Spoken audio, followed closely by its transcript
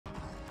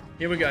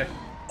Here we go.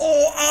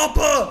 Oh,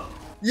 upper!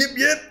 Yep,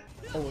 yep.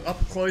 Oh, up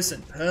close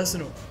and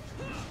personal.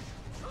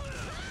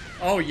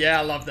 Oh yeah,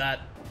 I love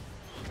that.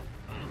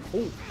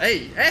 Oh,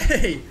 hey,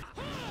 hey!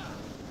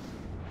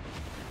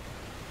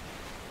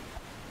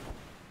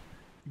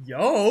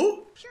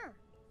 Yo! Sure.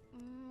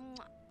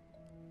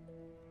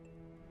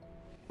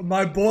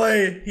 My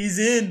boy, he's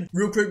in.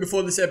 Real quick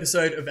before this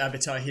episode of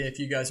Avatar here, if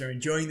you guys are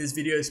enjoying these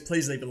videos,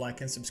 please leave a like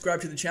and subscribe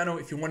to the channel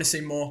if you want to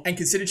see more. And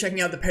consider checking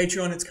out the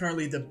Patreon. It's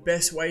currently the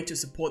best way to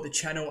support the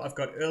channel. I've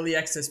got early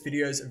access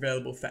videos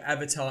available for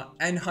Avatar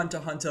and Hunter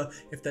x Hunter.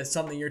 If that's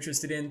something you're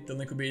interested in, the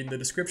link will be in the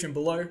description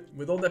below.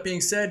 With all that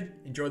being said,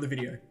 enjoy the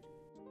video.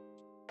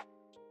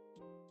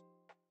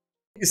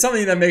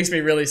 Something that makes me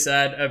really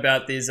sad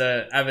about these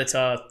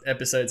Avatar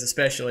episodes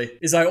especially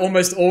is I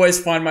almost always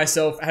find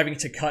myself having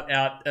to cut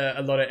out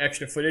a lot of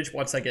extra footage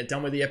once I get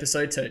done with the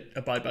episode to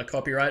abide by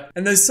copyright.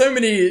 And there's so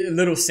many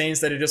little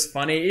scenes that are just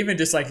funny, even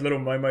just like little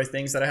Momo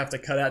things that I have to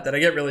cut out that I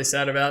get really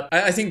sad about.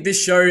 I think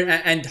this show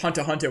and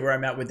Hunter x Hunter, where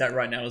I'm at with that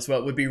right now as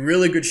well, would be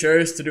really good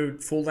shows to do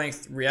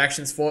full-length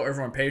reactions for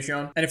over on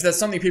Patreon. And if that's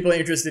something people are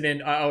interested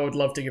in, I would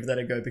love to give that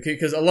a go,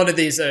 because a lot of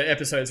these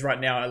episodes right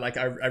now, like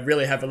I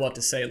really have a lot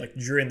to say like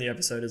during the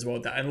episode as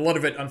well, and a lot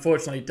of it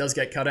unfortunately does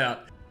get cut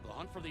out. The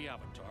hunt for the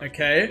Avatar.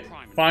 Okay,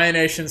 Fire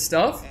Nation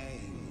stuff.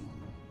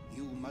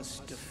 You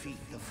must defeat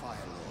the Fire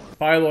Lord.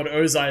 Fire Lord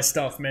Ozai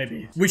stuff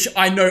maybe, which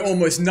I know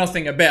almost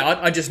nothing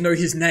about. I just know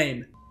his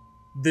name,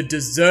 the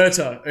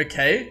Deserter.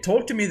 Okay,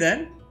 talk to me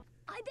then.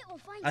 I bet we'll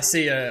find I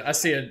see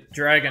a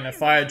dragon, a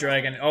fire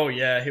dragon. Oh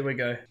yeah, here we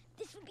go.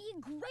 This would be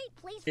a great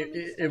place for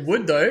It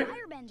would though.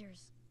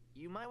 Firebenders.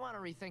 You might want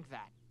to rethink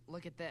that.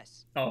 Look at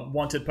this. Oh,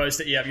 wanted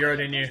poster. Yeah, you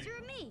already knew. Poster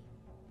of me.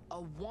 A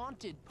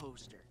wanted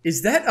poster.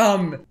 Is that,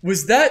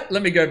 was that,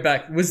 let me go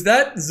back. Was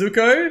that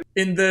Zuko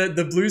in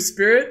the blue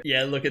spirit?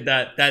 Yeah, look at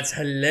that. That's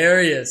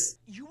hilarious.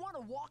 You want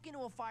to walk into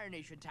a Fire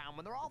Nation town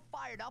when they're all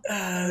fired up?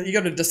 You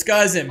gotta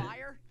disguise him.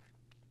 Fire?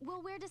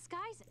 Well, wear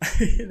disguises.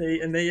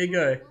 And there you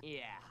go.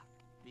 Yeah,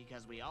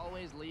 because we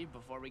always leave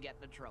before we get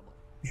into trouble.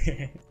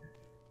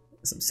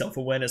 Some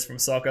self-awareness from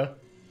Sokka.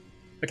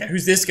 Okay,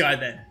 who's this guy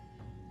then?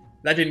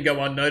 That didn't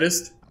go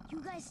unnoticed. You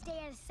guys stay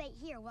out of sight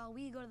here while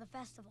we go to the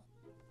festival.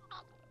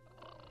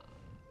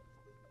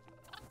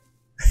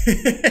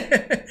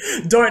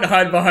 Don't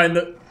hide behind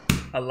the...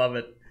 I love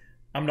it.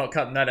 I'm not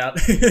cutting that out.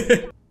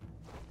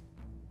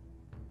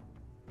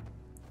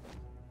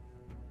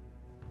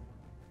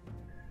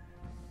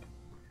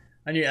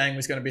 I knew Aang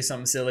was going to be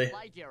something silly.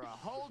 Like you're a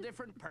whole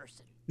different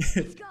person.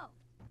 Let's go.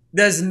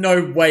 There's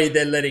no way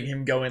they're letting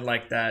him go in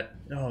like that.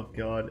 Oh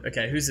god.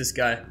 Okay, who's this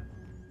guy?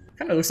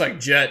 Kind of looks like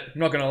Jet,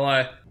 I'm not gonna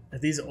lie. Are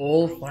these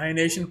all Fire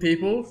Nation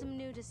people? Some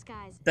new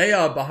disguises. They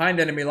are behind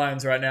enemy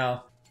lines right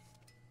now.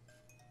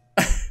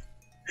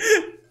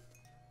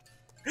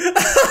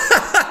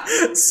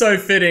 So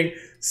fitting.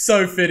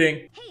 So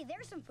fitting. Hey,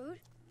 there's some food.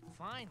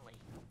 Finally.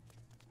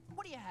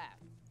 What do you have?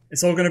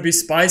 It's all gonna be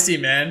spicy,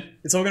 man.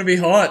 It's all gonna be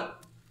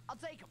hot. I'll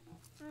take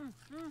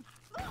them.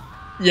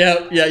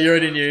 Yeah, you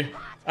already knew.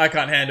 I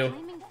can't handle.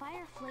 Flaming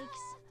fire flakes.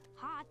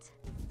 Hot.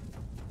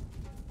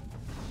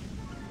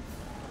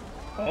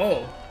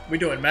 Oh, we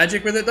doing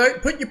magic with it though?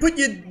 Put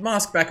your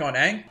mask back on,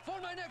 Aang. For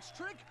my next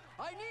trick,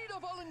 I need a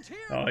volunteer.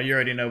 Oh, you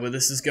already know where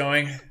this is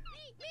going. Me.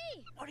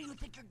 What do you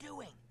think you're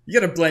doing? You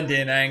gotta blend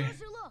in, Aang.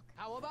 Closer look.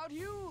 How about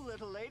you,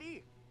 little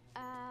lady?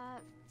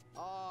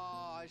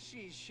 Oh,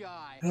 she's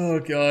shy. Oh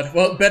god.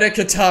 Well, better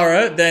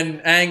Katara than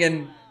Aang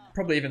and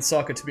probably even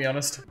Sokka, to be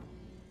honest.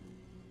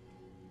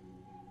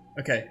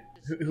 Okay,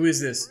 who is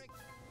this?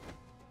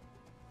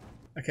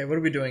 Okay, what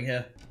are we doing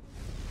here?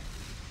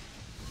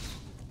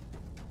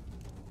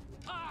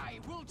 I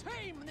will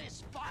tame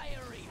this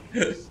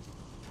fiery.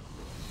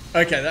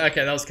 Okay,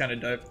 that was kind of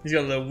dope. He's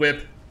got a little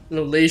whip, a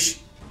little leash.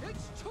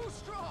 It's too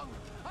strong.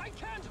 I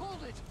can't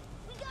hold it.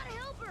 We gotta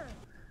help her.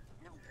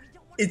 No, we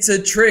don't want It's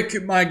a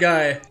trick, my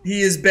guy.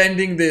 He is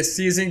bending this.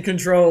 He is in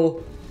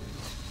control.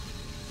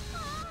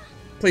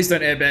 Please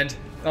don't airbend.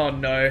 Oh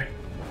no.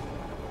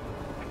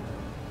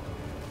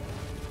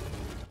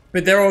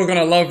 But they're all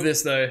gonna love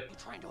this though. you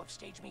trying to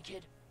upstage me,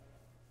 kid.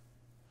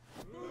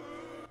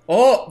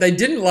 Oh, they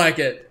didn't like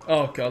it.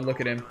 Oh god,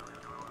 look at him.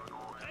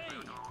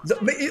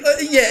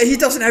 Yeah, he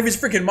doesn't have his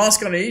freaking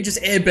mask on. He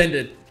just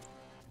airbended.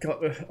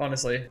 God,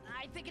 honestly.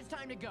 I think it's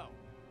time to go.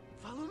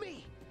 Follow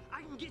me.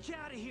 I can get you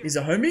out of here. He's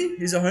a homie?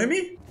 He's a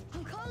homie?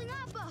 I'm calling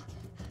Appa.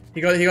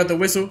 He got the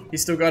whistle. He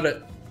still got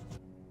it.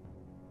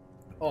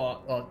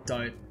 Oh,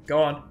 don't.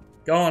 Go on.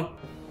 Go on.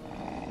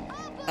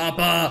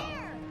 Appa!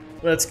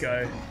 Let's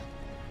go.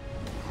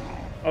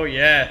 Oh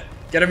yeah.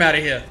 Get him out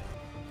of here.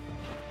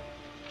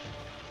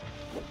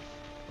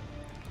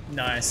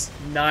 Nice.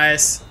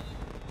 Nice.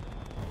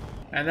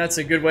 And that's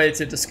a good way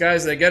to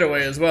disguise their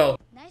getaway as well.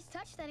 Nice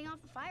touch setting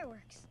off the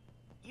fireworks.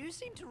 You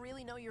seem to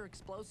really know your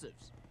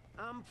explosives.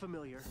 I'm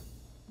familiar.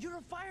 You're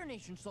a Fire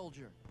Nation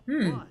soldier.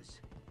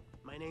 Was.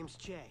 My name's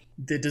Che.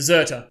 The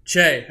Deserter.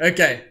 Che.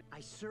 Okay. I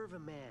serve a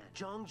man,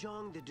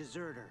 Zhang the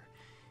Deserter.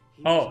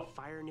 He Oh. was a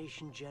Fire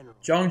Nation general.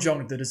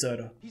 Zhong the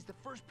deserter. He's the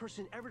first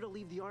person ever to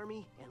leave the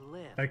army and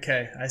live.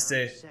 Okay, I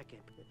see. I'm second.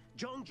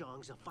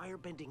 Zhong's a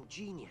firebending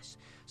genius.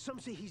 Some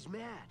say he's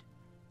mad,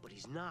 but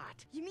he's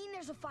not. You mean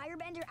there's a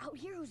firebender out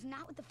here who's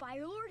not with the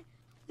Fire Lord?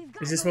 We've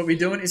got Is this what we're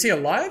doing? Is he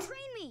alive? Train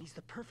me. He's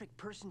the perfect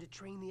person to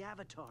train the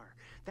Avatar.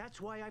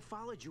 That's why I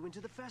followed you into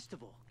the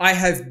festival. I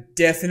have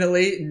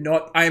definitely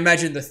not. I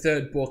imagine the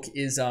third book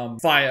is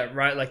fire,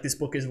 right? Like this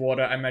book is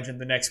water. I imagine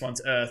the next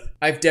one's earth.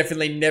 I've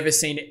definitely never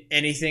seen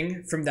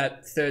anything from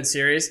that third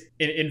series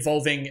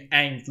involving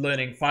Aang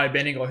learning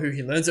firebending or who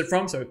he learns it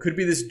from. So it could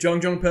be this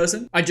Zhong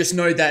person. I just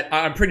know that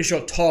I'm pretty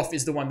sure Toph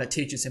is the one that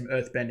teaches him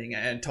earthbending,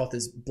 and Toph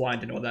is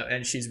blind and all that,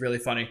 and she's really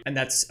funny. And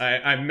that's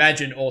I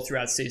imagine all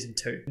throughout season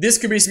 2. This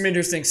could be some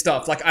interesting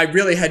stuff. Like I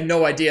really had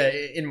no idea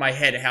in my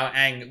head how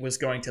Aang was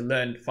going to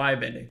learn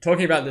firebending.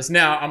 Talking about this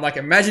now, I'm like,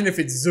 imagine if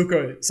it's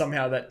Zuko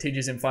somehow that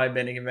teaches him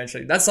firebending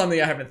eventually. That's something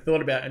I haven't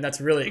thought about, and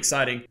that's really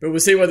exciting. But we'll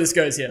see where this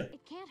goes here. It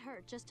can't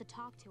hurt just to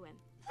talk to him.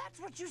 That's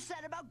what you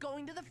said about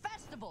going to the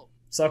festival.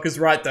 Sokka's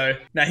right though.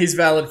 Now he's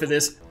valid for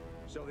this.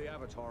 So the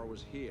Avatar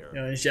was here.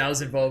 You know,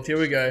 Zhao's involved. Here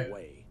we go.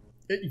 Way.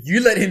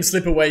 You let him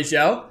slip away,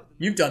 Zhao.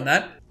 You've done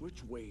that.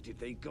 Which way did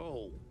they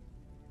go?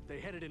 They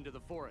headed into the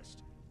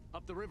forest.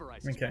 Up the river, I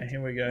suspect. Okay,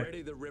 here we go.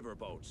 Ready the river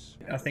boats.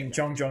 I think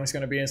Zhong's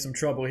gonna be in some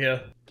trouble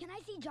here. Can I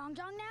see Zhong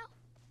now?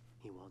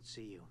 He won't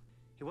see you.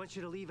 He wants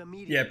you to leave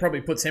immediately. Yeah, it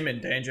probably puts him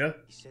in danger.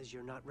 He says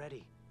you're not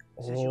ready.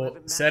 He says you Oh,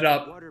 haven't set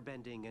mastered up.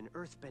 waterbending and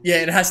earthbending. Yeah,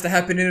 it has to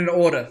happen in an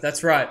order.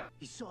 That's right.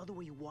 He saw the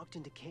way you walked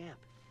into camp.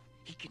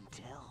 He can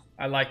tell.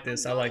 I like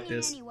this. I like going in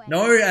this. anyway.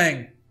 No,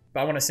 Aang. But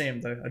I want to see him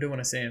though. I do want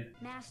to see him.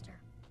 Master,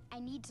 I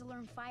need to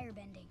learn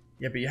firebending.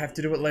 Yeah, but you have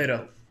to do it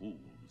later. Fool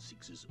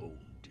seeks his own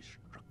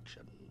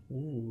destruction.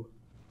 Ooh.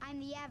 I'm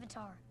the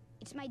Avatar.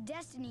 It's my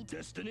destiny to...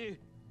 Destiny?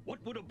 What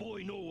would a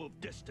boy know of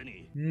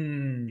destiny?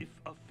 Hmm. If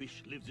a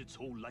fish lives its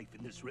whole life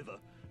in this river,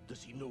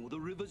 does he know the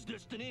river's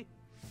destiny?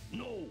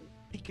 No,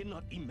 he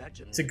cannot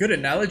imagine. It's a good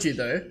analogy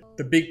though.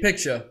 The big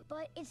picture.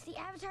 But it's the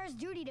Avatar's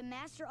duty to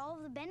master all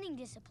of the bending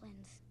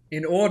disciplines.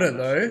 In order Master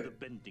though. the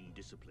bending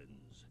disciplines.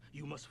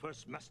 You must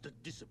first master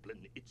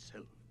discipline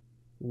itself.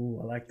 Ooh,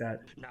 I like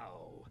that.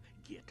 Now,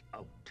 get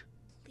out.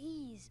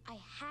 Please, I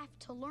have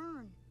to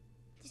learn.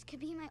 This could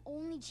be my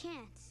only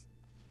chance.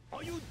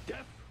 Are you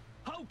deaf?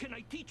 How can I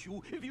teach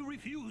you if you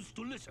refuse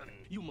to listen?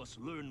 You must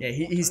learn. Yeah,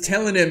 he's water.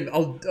 telling him,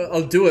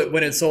 I'll do it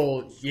when it's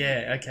all.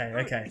 Yeah, okay,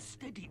 Earth okay. is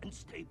steady and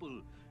stable,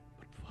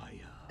 but fire.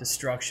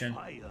 Destruction.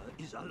 Fire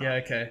is alive. Yeah,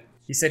 okay.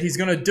 He said he's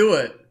gonna do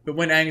it, but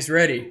when Aang's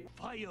ready.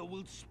 Fire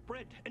will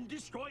spread and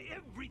destroy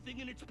everything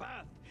in its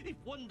path if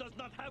one does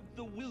not have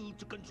the will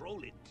to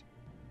control it.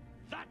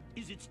 That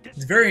is its destiny.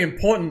 It's very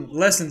important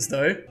lessons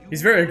though.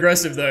 He's very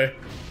aggressive though.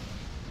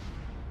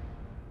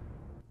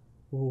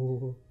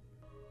 Ooh.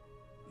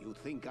 You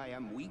think I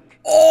am weak?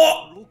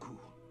 Oh! Roku.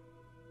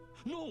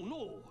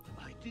 No,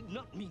 I did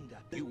not mean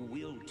that. You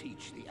will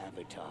teach the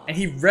Avatar. And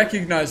he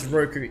recognized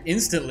Roku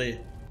instantly.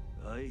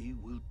 I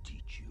will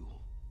teach you.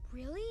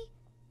 Really?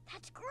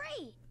 That's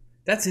great.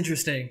 That's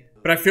interesting.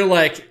 But I feel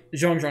like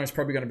Zhong is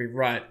probably going to be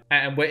right.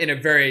 And we're in a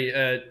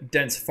very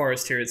dense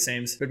forest here, it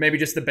seems. But maybe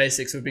just the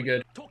basics would be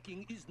good.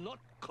 Talking is not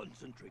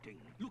concentrating.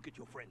 Look at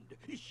your friend.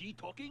 Is she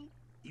talking?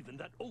 Even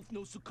that oaf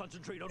knows to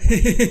concentrate on one.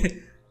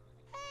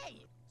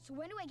 Hey! So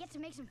when do I get to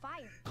make some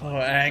fire? Oh,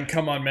 Aang,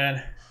 come on,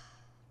 man.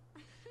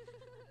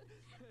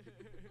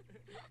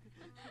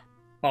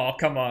 Oh,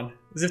 come on.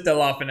 As if they're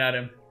laughing at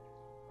him.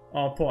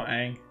 Oh, poor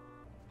Aang.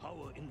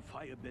 Power in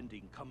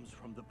firebending comes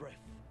from the breath.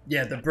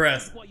 Yeah, the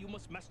breath. That's why you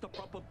must master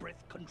proper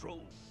breath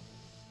control.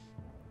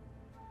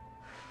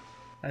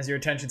 How's your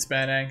attention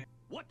span, Aang?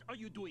 What are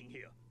you doing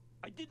here?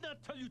 I did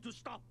not tell you to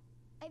stop.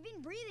 I've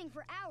been breathing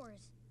for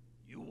hours.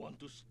 You want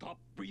to stop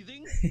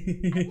breathing? I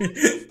want you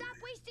to stop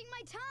wasting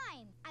my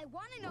time. I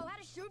want to know how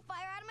to shoot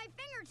fire out of my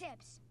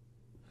fingertips.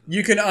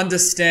 You can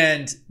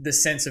understand the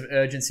sense of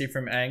urgency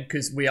from Aang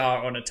because we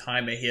are on a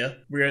timer here.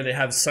 We only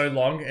have so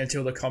long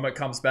until the comet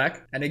comes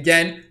back. And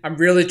again, I'm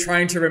really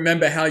trying to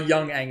remember how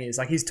young Aang is.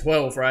 Like, he's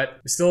 12, right?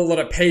 There's still a lot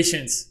of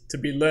patience to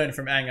be learned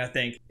from Aang, I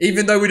think.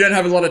 Even though we don't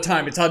have a lot of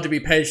time, it's hard to be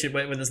patient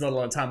when there's not a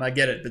lot of time. I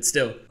get it, but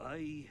still.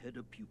 I had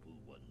a pupil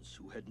once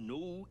who had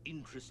no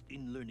interest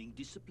in learning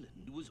discipline.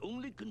 He was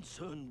only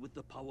concerned with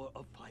the power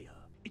of fire.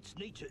 Its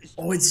nature is...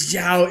 Oh, it's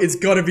Zhao. It's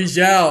gotta be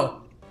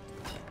Zhao.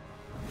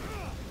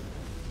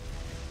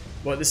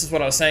 Well, this is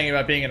what I was saying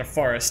about being in a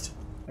forest.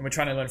 And we're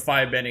trying to learn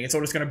firebending. It's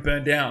all just gonna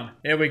burn down.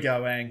 There we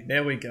go, Aang.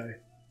 There we go.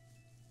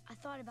 I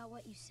thought about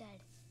what you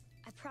said.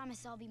 I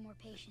promise I'll be more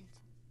patient.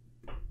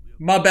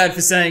 My bad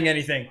for saying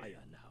anything. Fire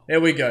now. Oh, There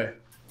we go.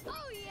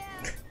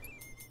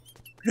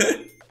 yeah!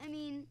 I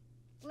mean,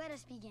 let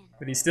us begin.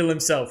 But he's still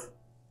himself.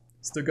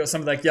 Still got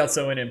some of that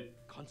gyatso in him.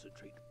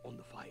 Concentrate on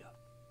the fire.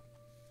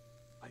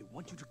 I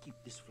want you to keep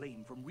this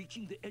flame from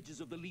reaching the edges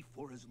of the leaf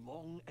for as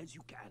long as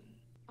you can.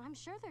 I'm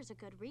sure there's a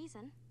good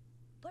reason.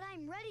 But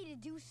I'm ready to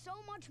do so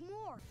much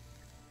more.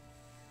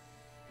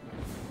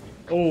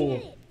 Oh,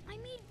 Did it! I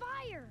made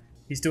fire!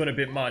 he's doing a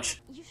bit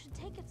much. You should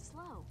take it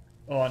slow.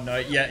 Oh no,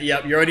 yeah,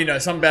 you already know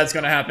something bad's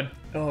gonna happen.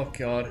 Oh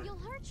god. You'll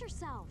hurt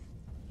yourself.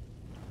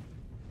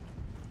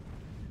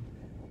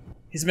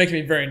 He's making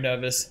me very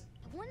nervous.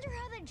 I wonder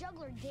how that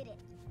juggler did it.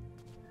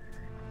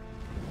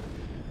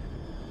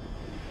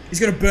 He's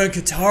gonna burn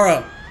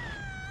Katara.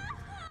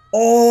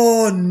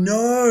 Oh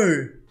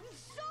no. I'm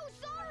so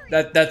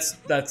sorry.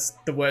 That's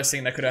the worst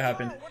thing that could have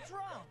happened. What's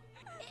wrong?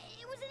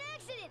 It was an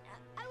accident.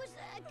 I was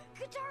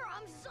Katara.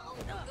 I'm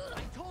so.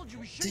 I told you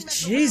we shouldn't mess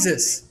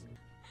Jesus.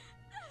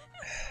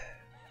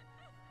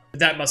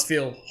 That must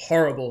feel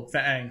horrible for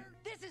Aang. around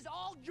with this. This is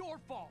all your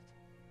fault.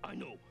 I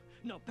know.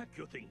 Now pack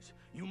your things.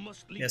 You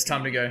must leave. Yeah, it's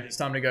time to go. It's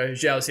time to go.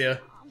 Zhao's here.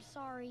 I'm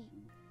sorry.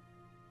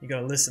 You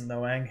gotta listen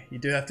though, Aang. You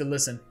do have to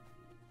listen.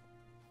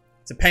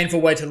 It's a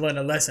painful way to learn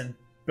a lesson,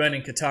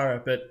 burning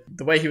Katara, but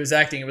the way he was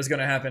acting, it was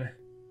gonna happen.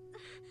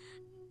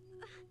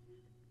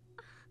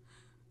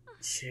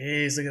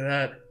 Jeez, look at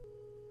that.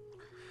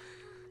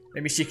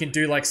 Maybe she can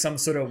do like some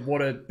sort of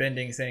water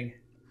bending thing.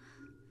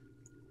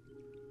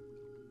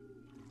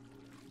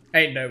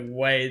 Ain't no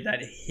way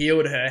that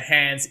healed her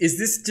hands. Is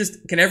this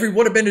just... Can every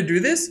waterbender do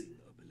this?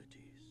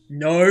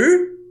 No?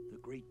 The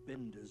great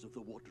benders of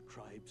the water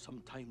tribe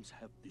sometimes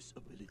have this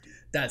ability.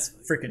 That's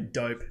freaking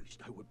dope. I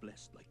wished I were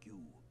blessed like you.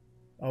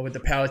 Oh, with the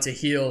power to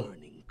heal,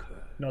 Burning curve.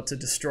 not to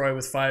destroy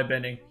with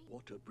firebending.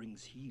 Water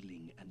brings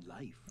healing and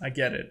life, I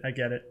get it, I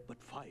get it.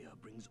 but fire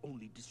brings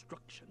only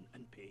destruction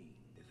and pain.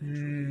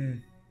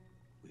 Eventually,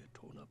 we're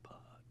torn apart.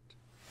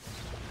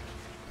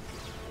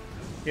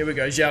 Here we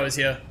go, Zhao is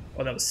here.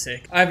 Oh, that was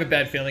sick. I have a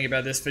bad feeling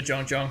about this for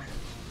Zhong Zhong.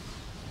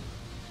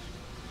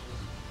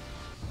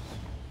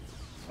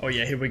 Oh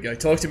yeah, here we go.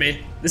 Talk to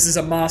me. This is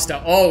a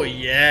master. Oh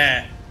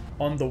yeah.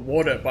 On the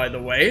water, by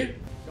the way.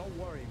 Don't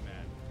worry,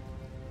 man.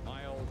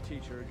 My old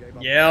teacher gave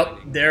up Yep,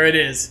 fighting there it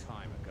a is. long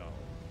time ago.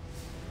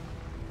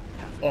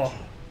 Oh,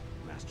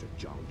 Master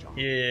Zhang Zhang.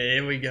 yeah,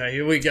 here we go,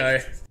 here we go.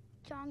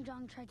 Zhang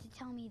Zhang tried to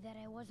tell me that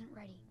I wasn't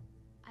ready.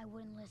 I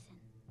wouldn't listen.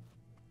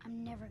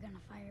 I'm never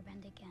gonna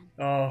firebend again.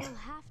 Oh, You'll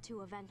have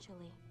to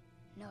eventually.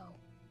 No,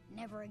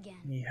 never again.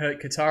 he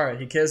hurt Katara.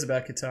 He cares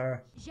about Katara.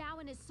 Zhao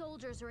and his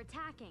soldiers are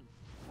attacking.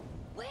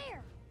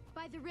 Where?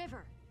 By the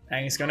river.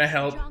 Aang's gonna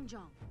help. Zhong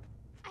Zhong.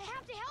 I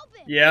have to help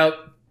him. Yep.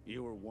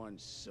 You were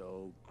once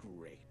so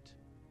great.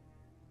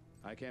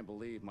 I can't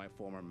believe my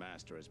former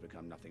master has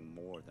become nothing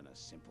more than a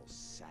simple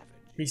savage.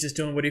 He's just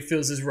doing what he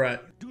feels is right.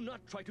 Do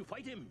not try to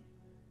fight him.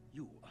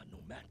 You are no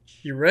match.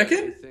 You I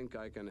reckon? think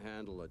I can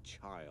handle a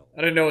child.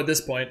 I don't know at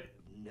this point.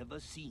 I've never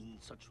seen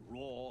such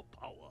raw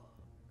power.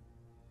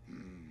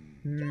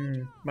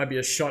 Might be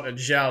a shot at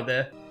Zhao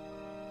there.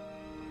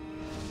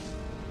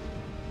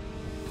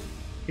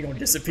 He gonna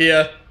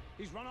disappear.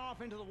 He's run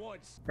off into the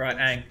woods. Right,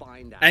 Aang.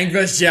 Find out Aang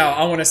vs Zhao.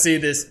 I want to see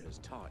this. who has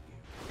taught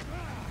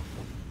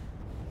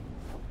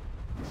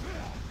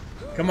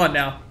you. Come on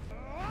now.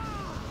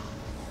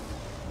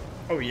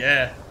 Oh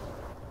yeah.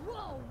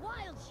 Whoa,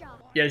 wild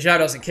shot. Yeah, Zhao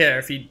doesn't care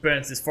if he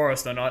burns this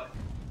forest or not.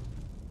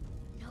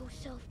 No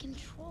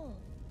self-control.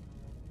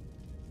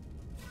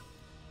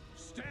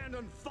 Stand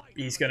and fight.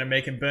 He's gonna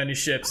make him burn his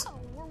ships. Oh,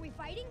 were we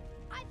fighting?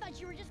 I thought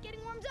you were just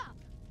getting warmed up.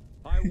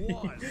 I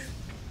was. Is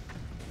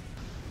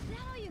that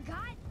all you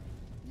got?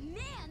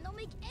 Man, they'll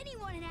make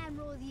anyone an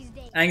admiral these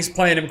days. Aang's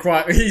playing him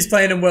quite. He's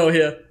playing him well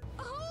here.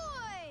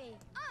 Ahoy!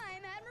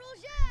 I'm Admiral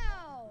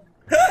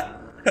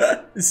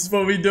Zhao. This is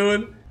what we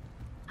doing.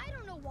 I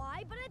don't know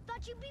why, but I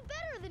thought you'd be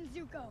better than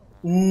Zuko.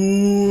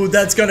 Ooh,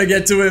 that's gonna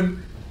get to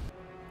him.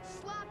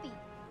 Sloppy.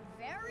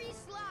 Very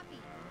sloppy.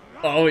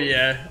 Oh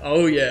yeah.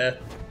 Oh yeah.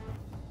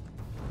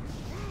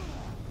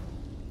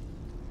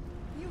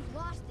 You've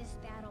lost this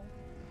battle.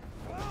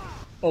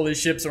 All his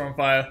ships are on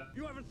fire.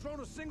 You haven't thrown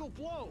a single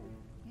blow.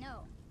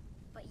 No,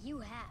 but you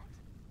have.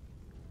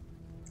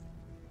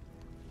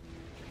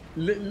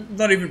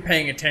 Not even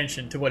paying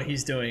attention to what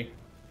he's doing.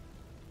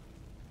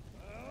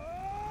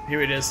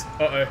 Here it is.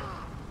 Uh-oh.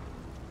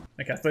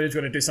 Okay, I thought he was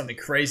going to do something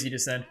crazy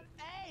just then.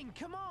 Aang,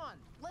 come on,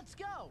 let's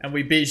go. And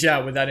we beat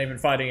Zhao without even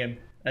fighting him.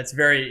 That's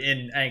very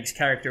in Aang's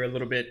character a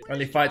little bit.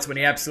 Only fights when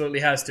he absolutely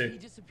has He to.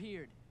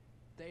 disappeared.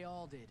 They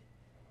all did.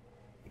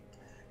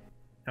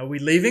 Are we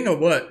leaving or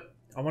what?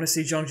 I want to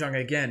see Zhong Zhong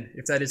again,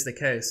 if that is the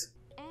case.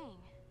 Aang,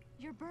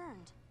 you're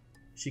burned.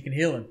 She can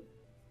heal him.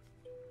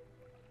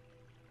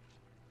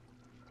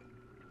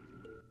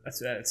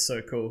 That's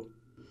so cool.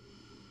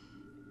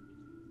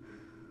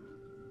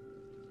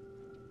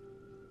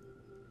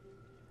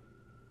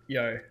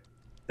 Yo,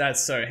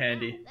 that's so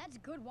handy. That's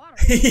good water.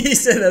 He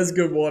said that's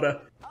good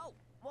water. Oh,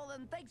 well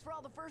then thanks for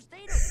all the first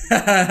aid.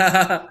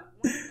 Come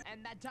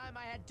And that time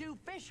I had 2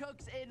 fish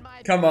hooks in my...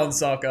 on,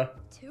 Sokka.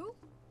 2?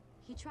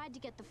 He tried to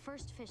get the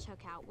first fish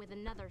hook out with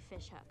another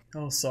fish hook.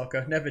 Oh,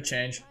 Sokka, never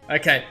change.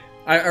 Okay,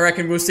 I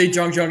reckon we'll see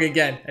Zhong Zhong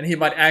again, and he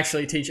might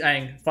actually teach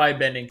Aang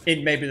firebending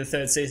in maybe the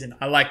 3rd season.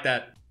 I like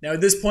that. Now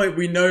at this point,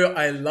 we know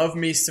I love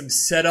me some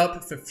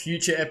setup for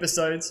future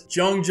episodes.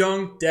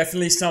 Jong,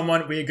 definitely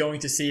someone we are going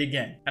to see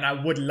again. And I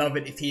would love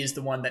it if he is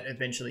the one that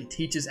eventually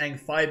teaches Aang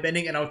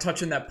firebending. And I'll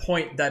touch on that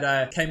point that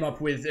I came up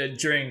with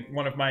during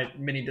one of my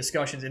mini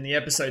discussions in the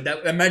episode.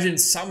 That imagine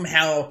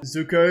somehow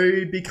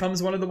Zuko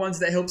becomes one of the ones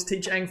that helps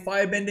teach Aang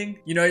firebending.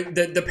 You know,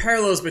 the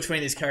parallels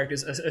between these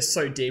characters are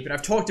so deep. And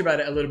I've talked about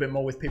it a little bit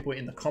more with people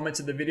in the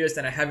comments of the videos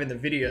than I have in the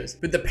videos.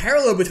 But the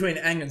parallel between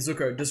Aang and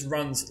Zuko just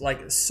runs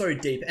like so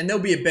deep. And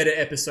there'll be a better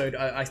episode,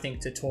 I think,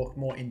 to talk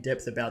more in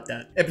depth about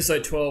that.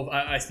 Episode 12,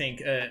 I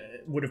think,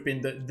 would have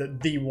been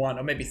the one,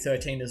 or maybe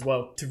 13 as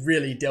well, to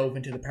really delve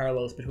into the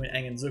parallels between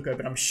Aang and Zuko.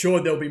 But I'm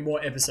sure there'll be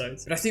more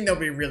episodes. But I think that'll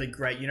be really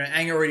great. You know,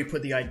 Aang already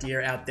put the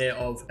idea out there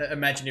of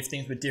imagine if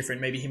things were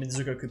different. Maybe him and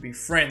Zuko could be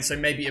friends. So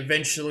maybe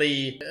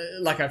eventually,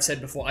 like I've said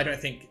before, I don't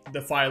think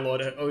the Fire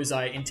Lord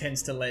Ozai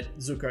intends to let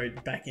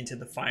Zuko back into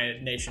the Fire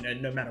Nation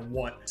no matter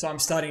what. So I'm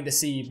starting to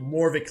see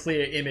more of a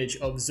clear image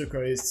of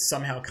Zuko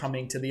somehow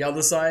coming to the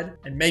other side,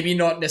 and maybe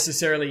not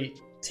necessarily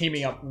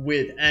teaming up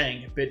with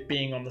Aang, but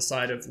being on the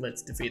side of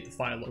let's defeat the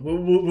Fire Lord.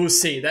 We'll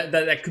see.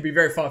 That could be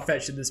very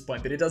far-fetched at this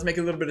point, but it does make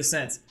a little bit of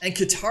sense. And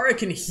Katara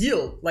can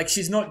heal. Like,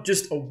 she's not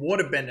just a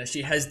waterbender.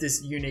 She has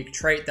this unique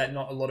trait that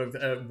not a lot of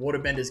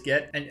waterbenders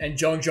get. And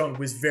Jong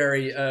was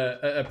very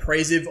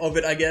appraisative of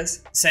it, I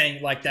guess,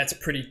 saying like that's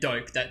pretty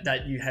dope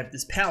that you have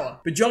this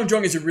power. But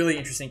Jong is a really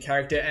interesting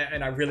character,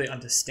 and I really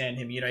understand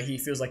him. You know, he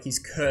feels like he's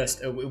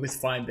cursed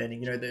with firebending.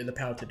 You know, the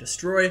power to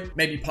destroy.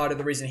 Maybe part of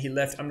the reason he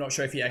left, I'm not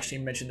sure if he actually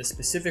mentioned this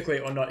specifically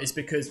or not, is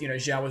because, you know,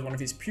 Zhao was one of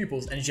his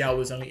pupils, and Zhao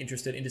was only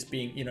interested in just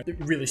being, you know,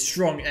 really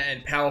strong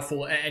and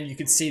powerful, and you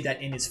could see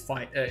that in his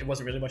fight. It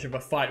wasn't really much of a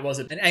fight, was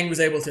it? And Aang was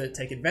able to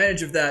take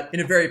advantage of that in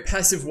a very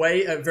passive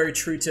way, very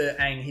true to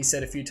Aang. He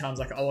said a few times,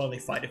 like, I'll only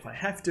fight if I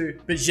have to.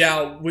 But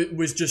Zhao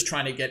was just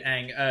trying to get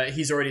Aang.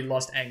 He's already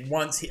lost Aang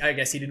once. I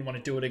guess he didn't want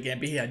to do it again,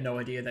 but he had no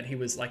idea that he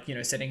was, like, you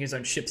know, setting his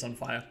own ships on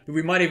fire. But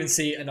we might even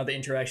see another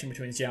interaction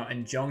between Zhao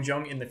and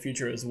Jong in the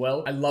future as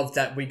well. I love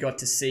that we got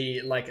to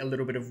see, like, a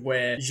little bit of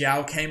where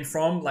Zhao came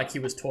from. Like, he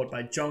was taught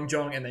by Jong,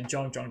 and then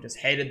Jong just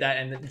hated that,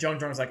 and then Jong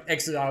was like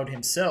exiled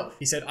himself.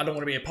 He said, I don't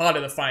want to be a part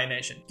of the Fire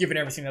Nation, given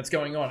everything that's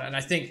going on. And I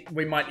think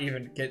we might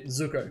even get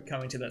Zuko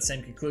coming to that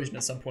same conclusion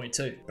at some point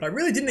too. But I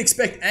really didn't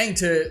expect Aang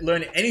to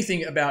learn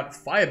anything about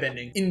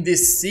firebending in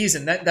this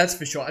season. That's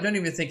for sure. I don't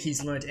even think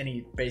he's learned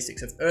any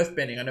basics of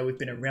earthbending. I know we've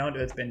been around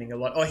earthbending a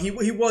lot. Oh, he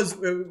was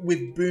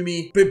with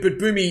Boomy, but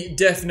Boomy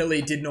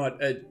definitely did not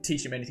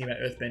teach him anything about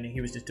earthbending. He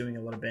was just doing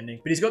a lot of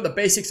bending. But he's got the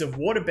basics of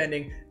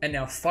waterbending and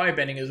now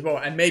firebending as well.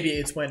 And maybe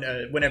it's when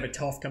whenever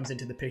Toph comes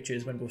into the picture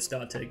is when we'll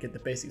start to get the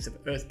basics of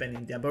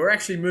earthbending down. But we're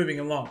actually moving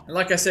along. And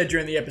like I said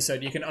during the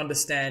episode, you can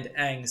understand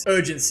Aang's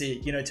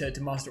urgency, you know,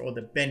 to master all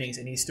the bendings,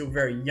 and he's still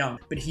very young.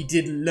 But he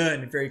did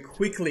learn very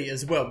quickly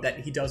as well that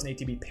he does need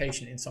to be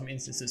patient in some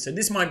instances. So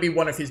this might be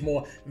one of his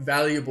more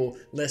valuable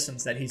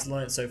lessons that he's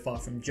learned so far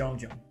from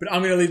Jong. But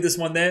I'm going to leave this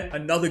one there.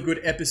 Another good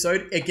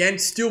episode. Again,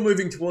 still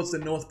moving towards the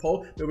North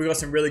Pole, but we got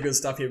some really good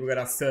stuff here. We got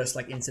our first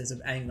like instance of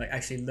Aang like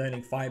actually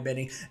learning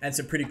firebending, and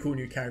some pretty cool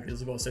new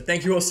characters as well. So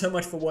thank you all so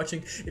much for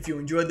watching. If you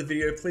enjoyed the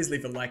video, please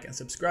leave a like and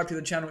subscribe to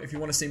the channel if you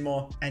want to see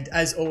more. And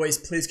as always,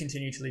 please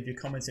continue to leave your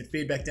comments and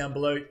feedback down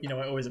below. You know,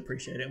 I always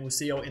appreciate it. And we'll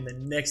see you all in the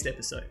next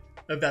episode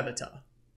of Avatar.